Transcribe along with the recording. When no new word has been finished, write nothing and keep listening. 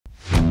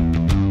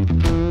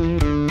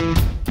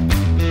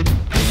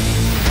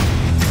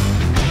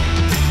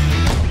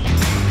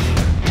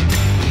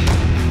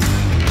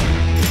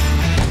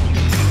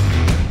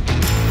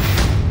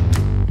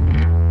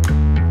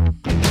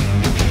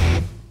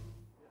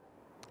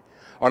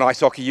on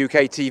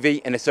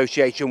IHUKTV in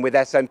association with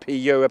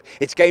SMP Europe.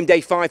 It's game day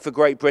 5 for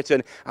Great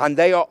Britain, and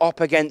they are up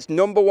against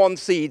 #1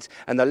 seeds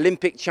and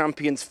Olympic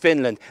champions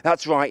Finland.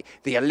 That's right,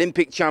 the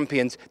Olympic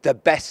champions, the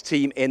best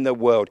team in the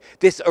world.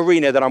 This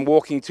arena that I'm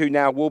walking to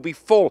now will be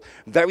full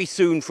very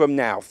soon from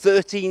now.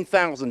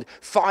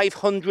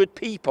 13,500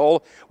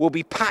 people will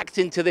be packed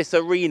into this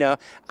arena,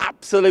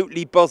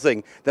 absolutely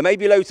buzzing. There may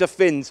be loads of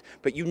Finns,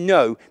 but you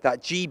know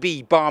that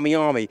GB Barmy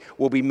Army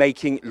will be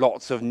making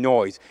lots of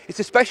noise. It's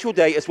a special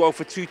day as well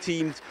for two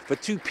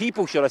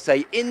people, shall I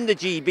say, in the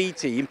GB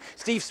team.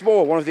 Steve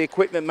Small, one of the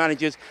equipment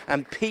managers,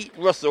 and Pete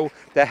Russell,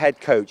 the head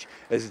coach,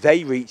 as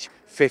they reach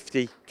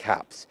 50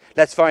 caps.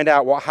 Let's find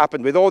out what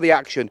happened with all the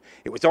action.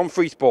 It was on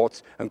Free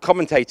Sports, and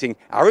commentating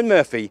Aaron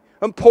Murphy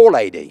and Paul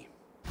Adey.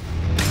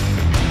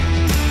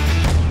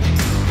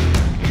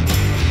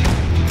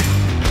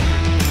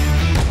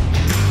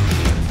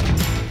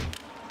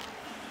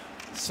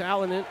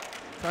 Salonen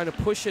trying to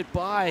push it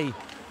by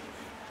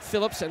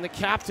Phillips and the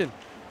captain.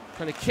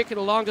 Trying to kick it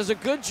along, does a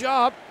good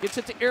job. Gets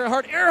it to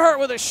Earhart. Earhart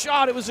with a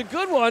shot. It was a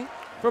good one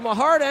from a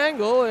hard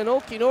angle, and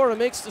Okinora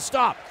makes the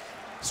stop.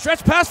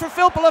 Stretch pass for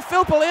Filppula.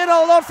 Filppula in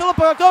all alone.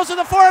 Filppula goes to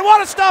the forehand.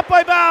 What a stop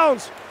by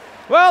Bounds.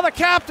 Well, the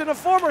captain, a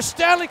former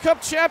Stanley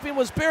Cup champion,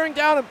 was bearing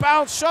down, and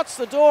Bounds shuts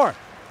the door.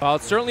 Well,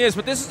 it certainly is,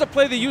 but this is the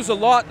play they use a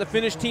lot, the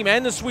Finnish team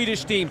and the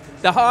Swedish team.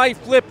 The high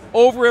flip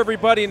over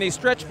everybody, and they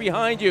stretch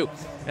behind you.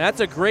 And that's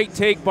a great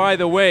take, by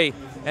the way.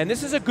 And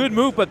this is a good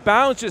move, but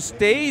Bounds just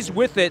stays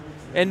with it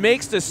and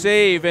makes the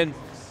save. And,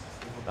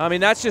 I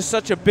mean, that's just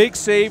such a big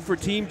save for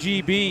Team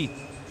GB.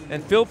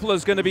 And Filppula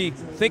is going to be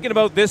thinking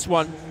about this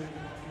one.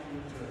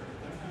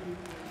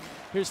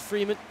 Here's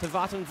Freeman to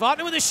Vatanen.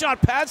 Vatanen with a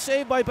shot. Pad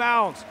save by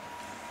Bounds.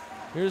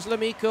 Here's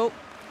Lemiko.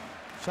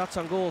 Shots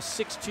on goal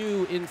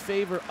 6-2 in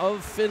favor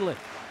of Finland.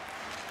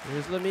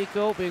 Here's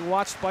Lemiko being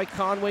watched by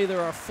Conway.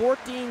 There are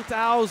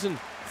 14,000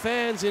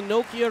 fans in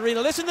Nokia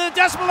Arena. Listen to the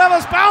decibel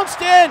levels.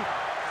 Bounced in.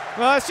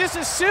 Well, it's just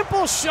a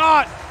simple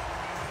shot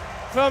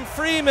from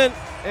Freeman,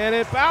 and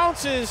it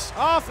bounces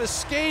off a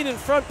skate in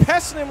front.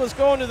 Pessinen was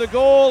going to the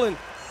goal, and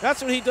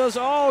that's what he does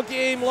all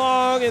game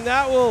long, and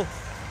that will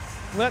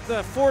let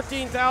the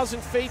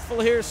 14,000 faithful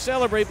here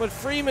celebrate. But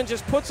Freeman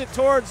just puts it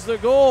towards the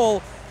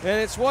goal,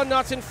 and it's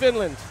 1-0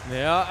 Finland.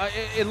 Yeah,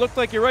 it looked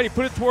like you're right. He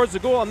put it towards the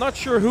goal. I'm not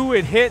sure who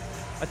it hit.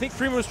 I think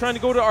Freeman was trying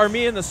to go to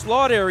Armia in the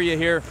slot area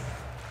here.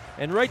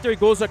 And right there he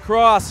goes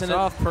across. It's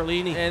off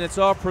Perlini. And it's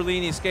off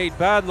Perlini's skate.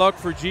 Bad luck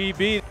for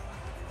GB.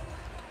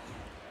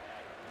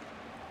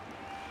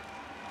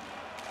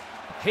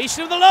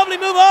 Haitian with a lovely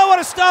move. Oh, what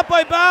a stop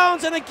by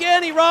Bounds. And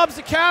again, he robs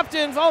the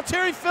captain,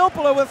 Valtteri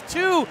Filppula, with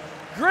 2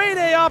 grade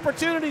A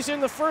opportunities in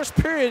the first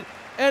period.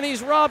 And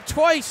he's robbed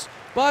twice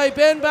by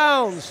Ben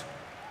Bounds.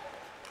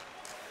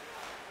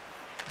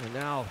 And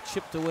now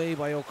chipped away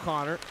by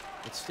O'Connor.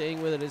 But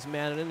staying with it is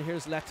Manninen.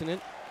 Here's Lehtinen.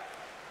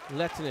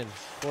 Lehtinen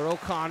for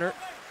O'Connor.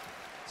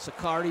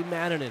 Sakari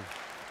Manninen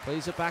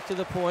plays it back to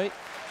the point.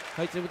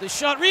 Heitinen with the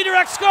shot.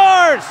 Redirect,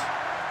 scores!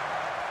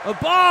 A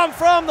bomb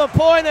from the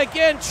point.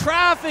 Again,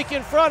 traffic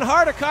in front.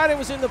 Hartikainen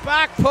was in the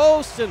back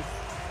post, and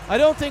I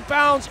don't think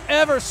Bounds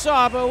ever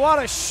saw, but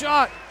what a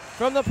shot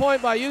from the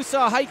point by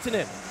Juuso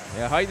Heitinen.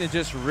 Yeah, Heitinen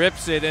just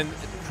rips it, and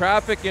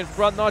traffic in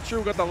front. Not sure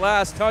who got the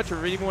last touch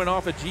or even went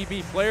off a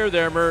GB player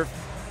there, Murph.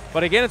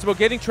 But again, it's about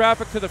getting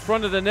traffic to the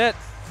front of the net,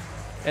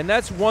 and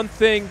that's one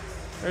thing.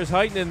 There's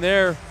Heitinen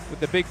there with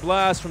the big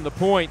blast from the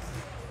point.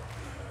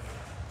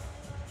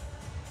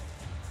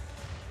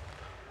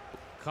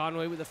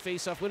 Conway with a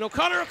face-off win.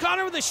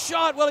 O'Connor with a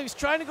shot. Well, he was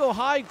trying to go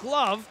high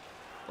glove.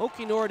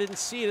 Okinora didn't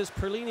see it as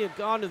Perlini had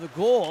gone to the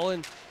goal,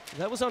 and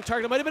that was on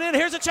target. It might have been in.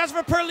 Here's a chance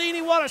for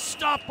Perlini. What a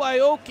stop by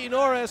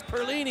Okinora as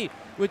Perlini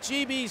with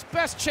GB's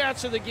best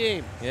chance of the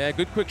game. Yeah,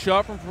 good quick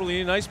shot from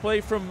Perlini. Nice play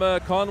from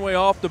Conway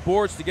off the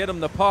boards to get him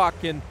the puck.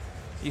 And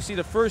you see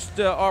the first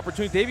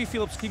opportunity. Davy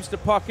Phillips keeps the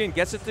puck in,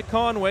 gets it to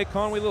Conway.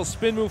 Conway, little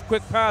spin move,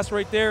 quick pass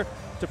right there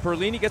to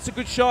Perlini. Gets a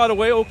good shot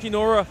away.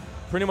 Okinora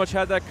pretty much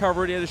had that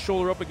covered. He had his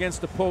shoulder up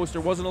against the post.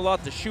 There wasn't a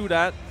lot to shoot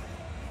at.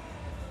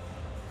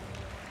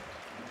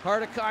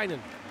 Hartikainen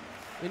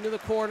into the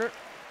corner.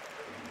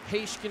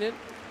 Heiskanen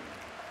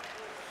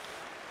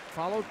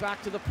followed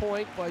back to the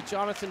point by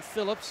Jonathan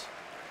Phillips.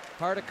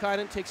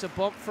 Hartikainen takes a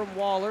bump from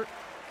Waller.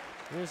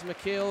 Here's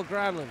Mikael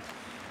Granlund.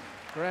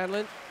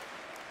 Granlund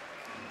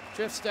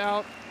drifts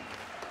down.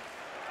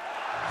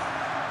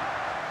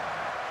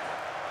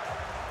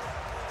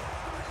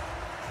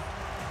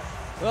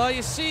 Well,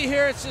 you see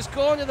here, it's just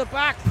going to the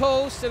back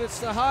post, and it's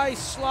the high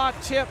slot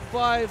tip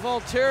by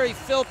Valtteri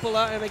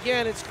Filppula. And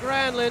again, it's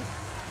Granlund.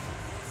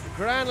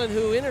 Granlund,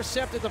 who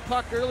intercepted the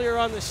puck earlier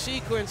on the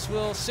sequence,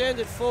 will send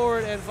it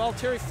forward, and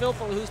Valtteri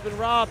Filppula, who's been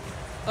robbed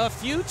a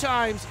few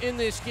times in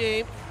this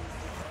game.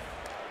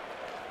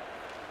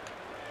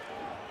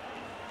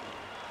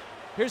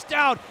 Here's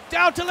Dowd.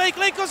 Dowd to Lake.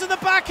 Lake goes in the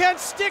backhand,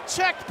 stick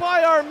checked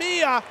by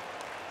Armia.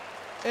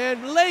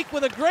 And Lake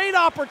with a great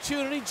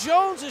opportunity.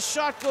 Jones'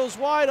 shot goes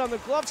wide on the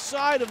glove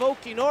side of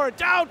Okinora.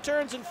 Dowd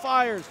turns and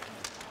fires.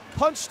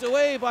 Punched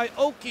away by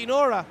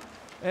Okinora.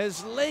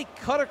 as Lake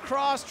cut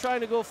across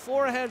trying to go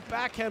forehand,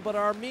 backhand, but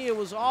Armia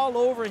was all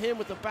over him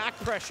with the back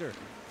pressure.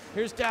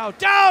 Here's Dow.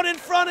 Down in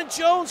front, and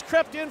Jones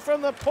crept in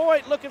from the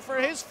point looking for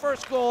his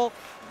first goal.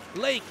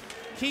 Lake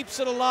keeps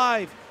it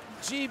alive.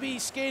 GB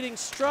skating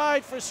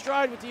stride for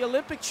stride with the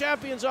Olympic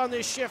champions on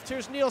this shift.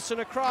 Here's Nielsen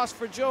across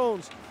for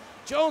Jones.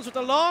 Jones with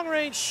a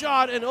long-range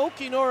shot, and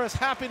Okinora is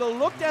happy to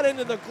look that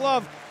into the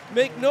glove.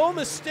 Make no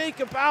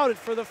mistake about it,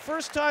 for the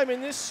first time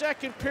in this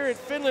second period,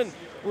 Finland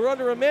were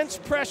under immense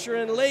pressure,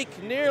 and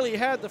Lake nearly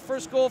had the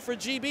first goal for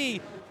GB.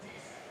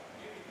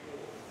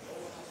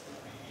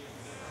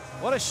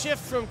 What a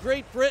shift from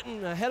Great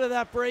Britain ahead of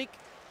that break.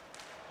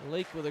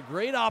 Lake with a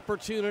great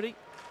opportunity.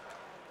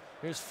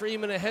 Here's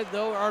Freeman ahead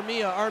though.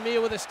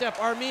 Armia with a step.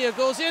 Armia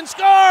goes in,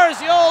 scores!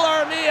 The old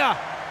Armia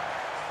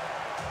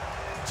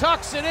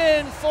tucks it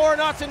in,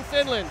 4-0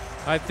 Finland.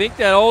 I think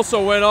that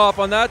also went off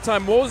on that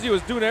time. Mosley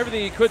was doing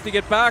everything he could to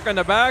get back on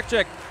the back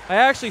check. I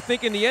actually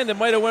think in the end it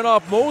might have went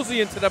off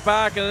Mosley into the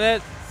back of the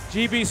net.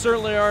 GB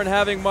certainly aren't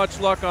having much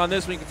luck on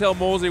this one. You can tell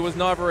Mosley was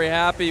not very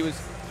happy.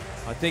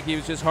 I think he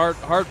was just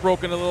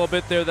heartbroken a little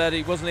bit there that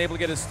he wasn't able to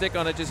get his stick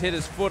on it, just hit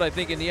his foot. I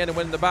think in the end it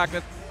went in the back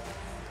net.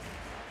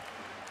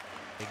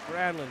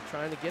 Granlund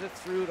trying to get it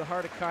through to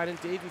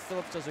Hartikainen. Davy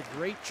Phillips does a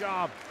great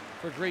job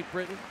for Great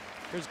Britain.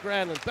 Here's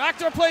Granlund.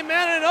 Backdoor play,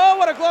 Mannanen. Oh,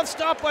 what a glove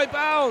stop by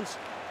Bounds.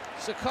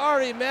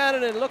 Sakari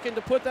Mannanen looking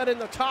to put that in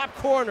the top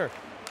corner.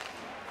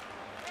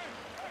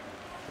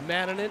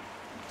 Mannanen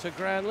to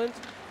Granlund.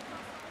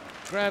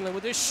 Granlund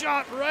with his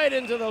shot right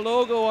into the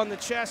logo on the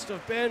chest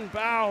of Ben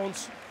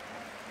Bounds.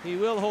 He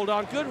will hold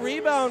on. Good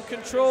rebound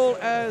control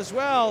as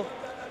well.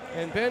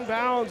 And Ben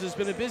Bounds has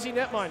been a busy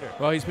netminder.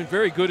 Well, he's been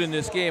very good in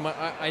this game.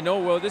 I know,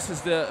 well, this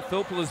is the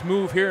Philppula's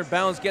move here, and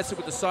Bounds gets it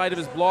with the side of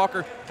his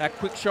blocker. That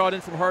quick shot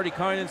in from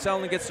Hartikainen.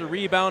 Sallinen gets the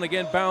rebound.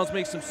 Again, Bounds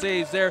makes some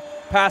saves there.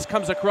 Pass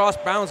comes across.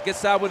 Bounds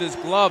gets that with his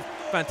glove.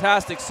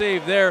 Fantastic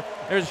save there.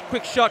 There's a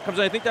quick shot comes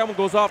in. I think that one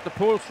goes off the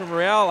post from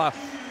Reala.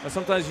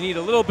 Sometimes you need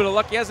a little bit of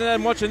luck. He hasn't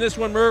had much in this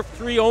one, Murph.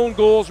 3 own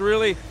goals,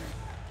 really.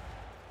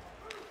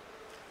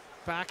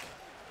 Back.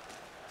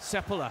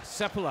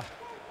 Seppala.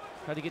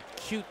 Tried to get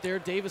cute there.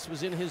 Davis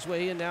was in his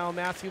way, and now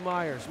Matthew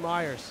Myers.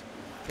 Myers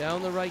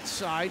down the right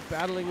side,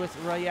 battling with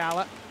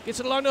Rajala.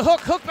 Gets it along the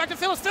hook. Hook back to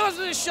Phillips. Phillips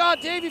with his shot.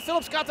 Davy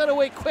Phillips got that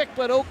away quick,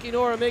 but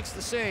Okinora makes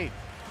the save.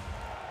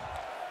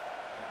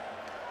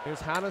 Here's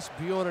Hannes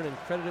Bjornen,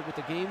 credited with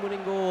the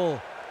game-winning goal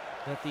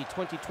at the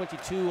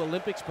 2022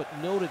 Olympics, but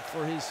noted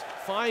for his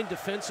fine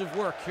defensive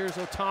work. Here's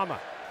Otama.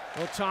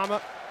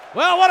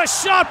 Well, what a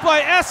shot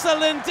by Esa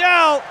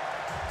Lindell.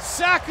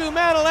 Saku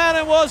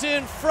Manalainen was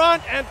in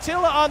front.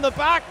 Antilla on the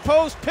back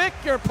post. Pick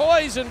your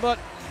poison, but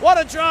what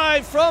a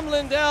drive from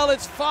Lindell.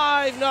 It's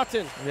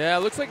 5-0. Yeah,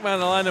 it looks like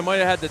Manalainen might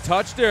have had the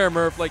touch there,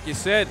 Murph, like you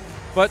said.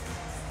 But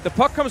the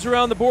puck comes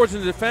around the boards in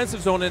the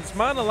defensive zone, and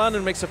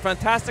Manalainen makes a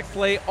fantastic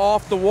play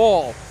off the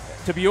wall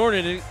to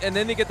Bjornen, and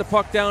then they get the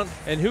puck down,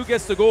 and who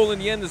gets the goal in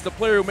the end is the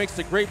player who makes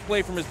the great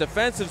play from his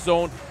defensive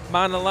zone,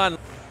 Manalainen.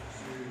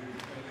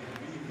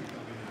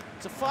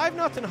 It's a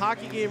 5-0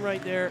 hockey game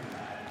right there.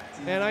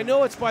 And I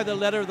know it's by the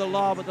letter of the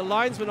law, but the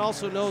linesman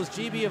also knows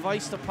GB have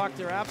iced the puck.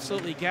 They're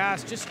absolutely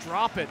gassed. Just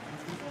drop it.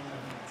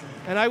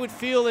 And I would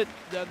feel it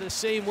the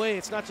same way.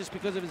 It's not just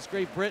because of it's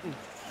Great Britain.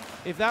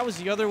 If that was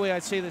the other way,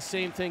 I'd say the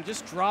same thing.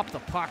 Just drop the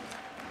puck.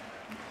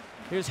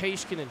 Here's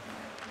Heiskanen.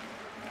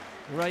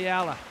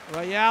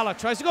 Rajala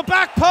tries to go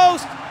back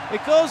post.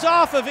 It goes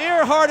off of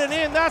Earhart and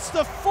in. That's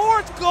the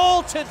 4th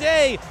goal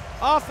today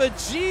off a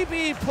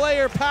GB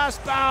player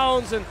past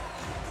Bounds, and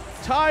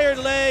tired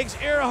legs.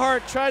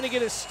 Earhart trying to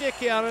get his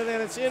stick out, and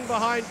then it's in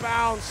behind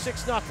Bounds.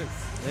 6-0.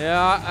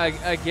 Yeah,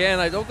 again,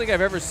 I don't think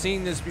I've ever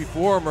seen this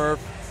before, Murph.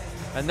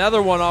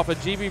 Another one off a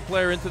GB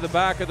player into the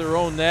back of their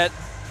own net.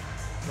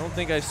 I don't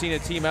think I've seen a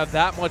team have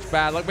that much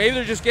bad luck. Maybe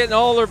they're just getting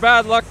all their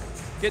bad luck,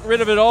 getting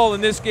rid of it all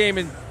in this game,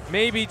 and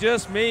maybe,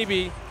 just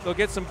maybe, they'll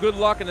get some good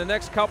luck in the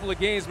next couple of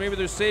games. Maybe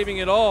they're saving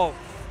it all.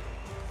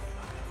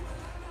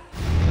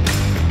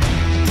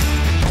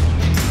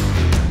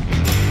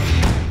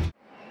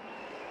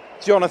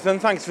 Jonathan,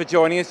 thanks for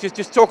joining us.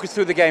 Just talk us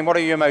through the game. What are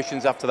your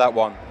emotions after that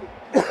one?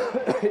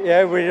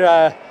 Yeah, we're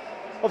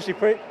obviously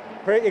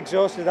pretty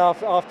exhausted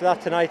after that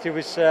tonight. It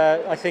was,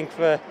 I think,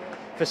 for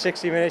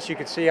 60 minutes you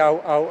could see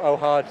how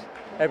hard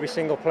every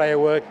single player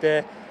worked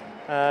there.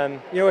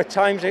 You know, at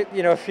times,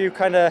 you know, a few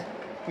kind of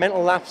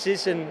mental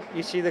lapses, and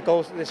you see the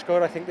goals that they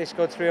scored. I think they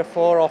scored 3 or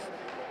 4 off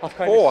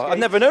kind of I've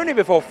never known it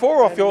before.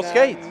 4 off your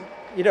skate.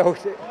 You know,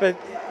 but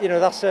you know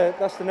that's the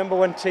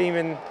 #1 team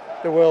in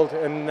the world,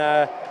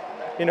 and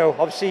you know,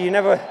 obviously you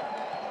never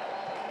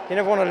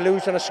want to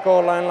lose on a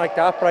scoreline like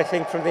that. But I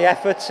think from the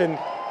efforts and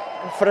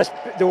for us,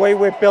 the way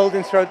we're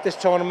building throughout this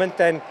tournament,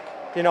 then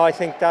you know I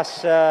think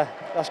that's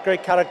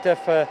great character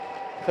for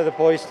the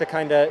boys to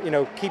kind of, you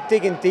know, keep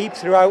digging deep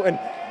throughout, and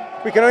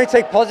we can only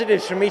take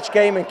positives from each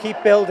game and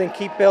keep building,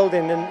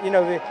 and you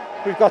know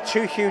we've got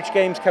 2 huge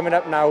games coming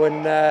up now,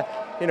 and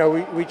you know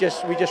we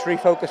just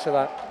refocus on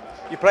that.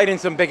 You played in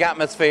some big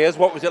atmospheres.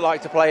 What was it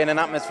like to play in an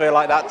atmosphere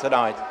like that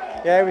tonight?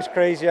 Yeah, it was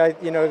crazy.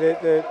 You know,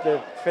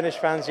 the Finnish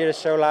fans here are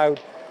so loud.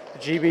 The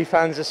GB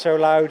fans are so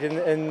loud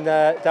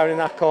down in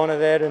that corner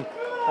there, and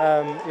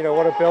you know,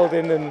 what a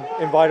building and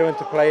environment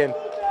to play in.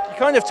 You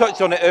kind of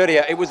touched on it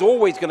earlier. It was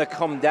always going to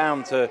come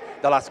down to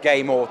the last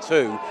game or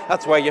two.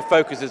 That's where your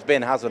focus has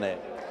been, hasn't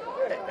it?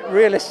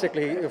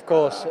 Realistically, of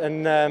course,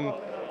 and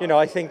you know,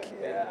 I think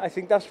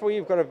that's where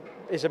you've got to.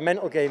 Is a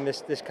mental game.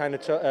 This kind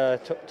of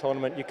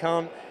tournament. You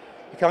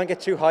can't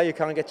get too high. You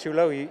can't get too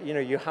low. You know,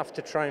 you have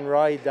to try and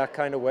ride that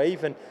kind of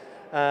wave and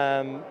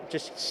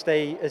just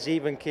stay as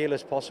even keel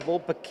as possible.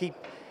 But keep.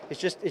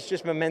 It's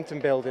just momentum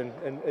building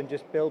and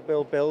just build.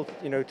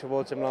 You know,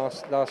 towards them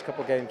last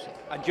couple of games.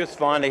 And just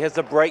finally, has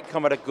the break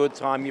come at a good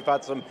time? You've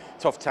had some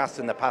tough tasks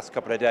in the past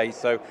couple of days,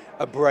 so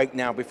a break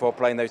now before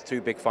playing those two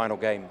big final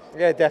games.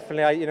 Yeah,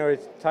 definitely. You know,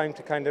 it's time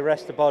to kind of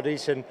rest the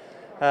bodies and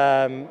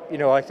you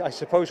know, I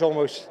suppose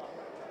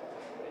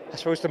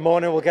the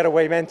morning we'll get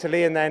away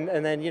mentally, and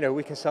then you know,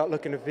 we can start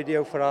looking at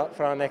video for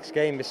our next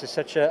game. This is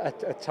such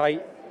a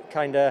tight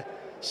kind of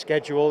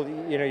schedule.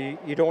 You know,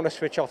 you don't want to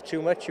switch off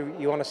too much.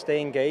 You want to stay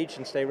engaged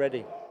and stay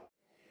ready.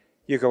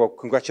 Jukka, well,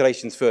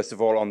 congratulations first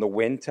of all on the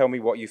win. Tell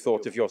me what you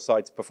thought of your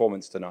side's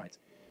performance tonight.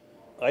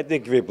 I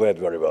think we played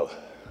very well.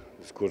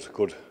 It's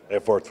good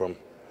effort from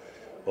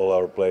all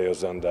our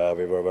players, and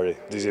we were very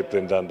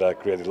disciplined and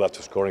created lots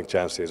of scoring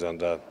chances,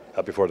 and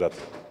happy for that.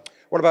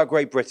 What about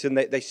Great Britain?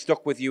 They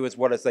stuck with you as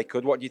well as they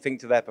could. What do you think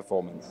to their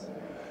performance?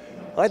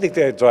 I think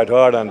they tried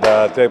hard and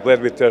they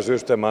played with their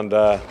system, and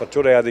but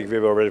today I think we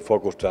were very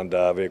focused and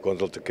we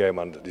controlled the game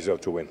and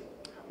deserved to win.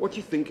 What do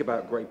you think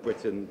about Great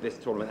Britain this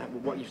tournament?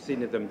 What you've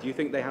seen of them? Do you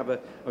think they have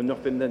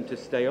enough in them to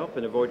stay up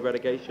and avoid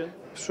relegation?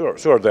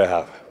 Sure they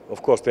have.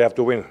 Of course they have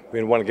to win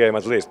one game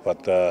at least,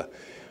 but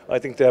I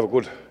think they have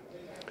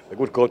a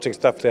good coaching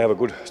staff. They have a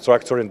good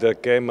structure in their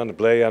game and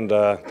play, and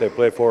they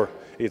play for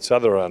each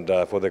other and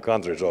for their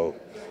country. So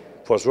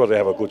for sure they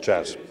have a good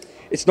chance.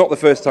 It's not the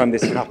first time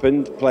this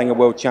happened, playing a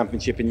World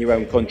Championship in your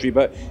own country,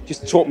 but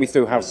just talk me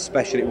through how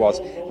special it was.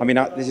 I mean,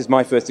 this is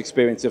my first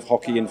experience of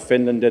hockey in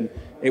Finland, and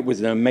it was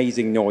an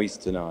amazing noise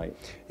tonight.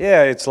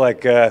 Yeah, it's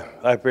like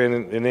I've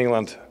been in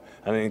England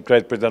and in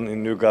Great Britain,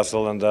 in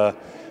Newcastle, and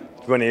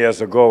 20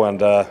 years ago,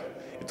 and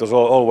it was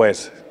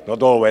always,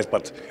 not always,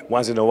 but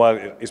once in a while,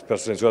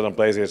 especially in certain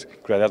places,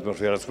 great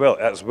atmosphere as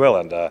well.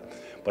 And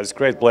but it's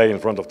great playing in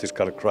front of this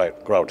kind of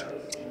crowd.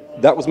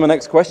 That was my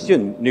next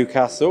question.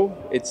 Newcastle,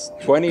 it's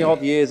 20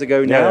 odd years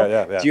ago now.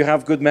 Yeah. Do you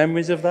have good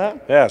memories of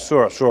that? Yeah,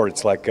 sure.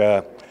 It's like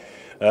Ben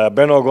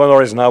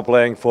O'Connor is now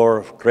playing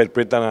for Great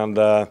Britain, and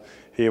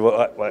he,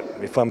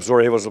 if I'm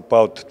sure, he was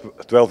about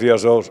 12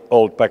 years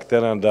old back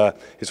then, and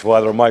his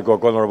father, Mike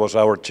O'Connor, was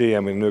our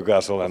GM in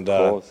Newcastle. And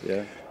of course,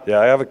 yeah,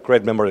 I have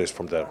great memories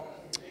from there.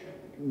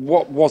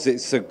 What was it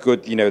so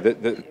good, you know,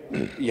 that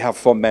you have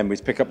fond memories,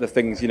 pick up the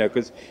things, you know,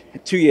 because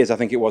 2 years I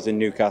think it was in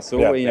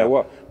Newcastle, you know,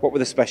 what were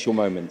the special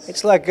moments?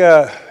 It's like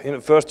in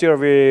the first year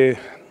we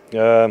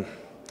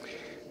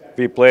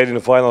played in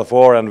the Final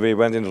Four and we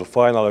went into the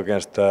final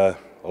against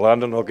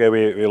London. Okay,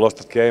 we lost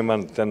that game,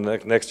 and then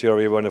next year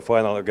we won the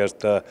final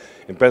against,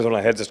 in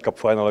Pennsylvania Hedges Cup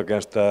final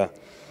against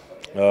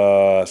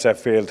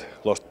Sheffield,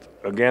 lost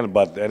again,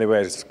 but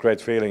anyways, it's a great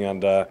feeling.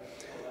 And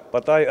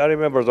but I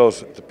remember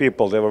the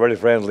people. They were very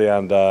friendly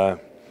and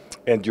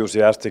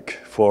enthusiastic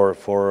for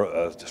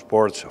the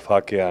sports of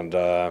hockey, and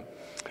I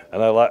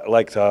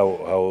liked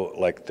how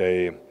like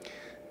they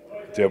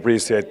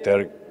appreciate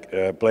their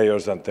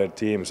players and their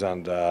teams,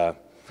 and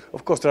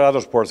of course there are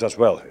other sports as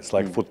well. It's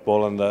like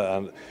football, and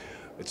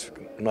it's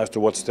nice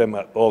to watch them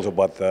also.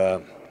 But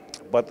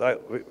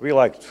we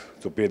liked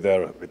to be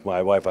there with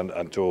my wife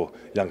and two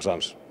young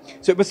sons.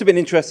 So it must have been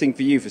interesting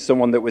for you, for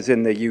someone that was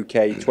in the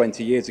UK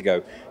 20 years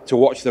ago, to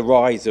watch the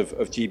rise of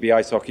GB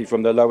ice hockey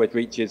from the lower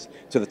reaches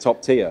to the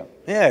top tier.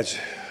 Yeah, it's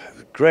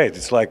great.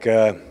 It's like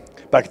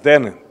back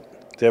then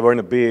they were in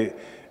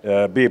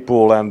a B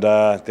pool, and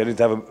they didn't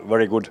have a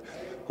very good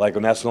like a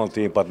national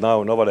team. But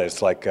nowadays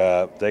it's like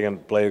they can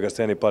play against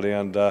anybody,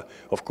 and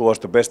of course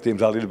the best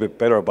teams are a little bit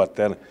better, but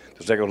then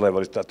the second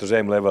level is at the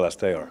same level as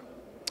they are.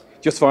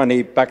 Just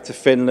finally, back to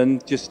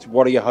Finland, just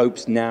what are your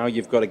hopes now?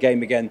 You've got a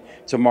game again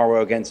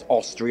tomorrow against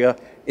Austria.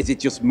 Is it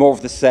just more of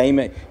the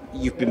same?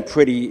 You've been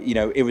pretty,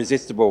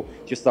 irresistible,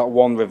 just that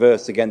one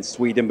reverse against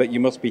Sweden, but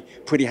you must be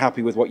pretty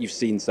happy with what you've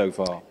seen so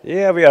far.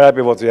 Yeah, we are happy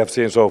with what we have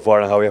seen so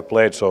far and how we have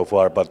played so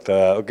far, but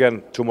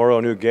again, tomorrow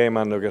a new game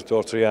and against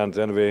Austria, and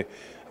then we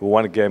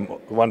have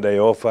one day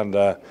off, and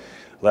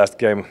last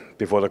game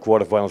before the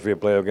quarterfinals we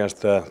play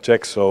against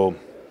Czech, so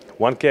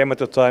one game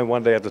at a time,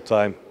 one day at a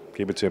time,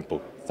 keep it simple.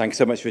 Thanks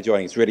so much for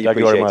joining us. Really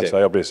appreciate it. Thank you very much.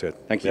 I appreciate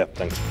it. Thank you. Yeah,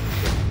 thanks.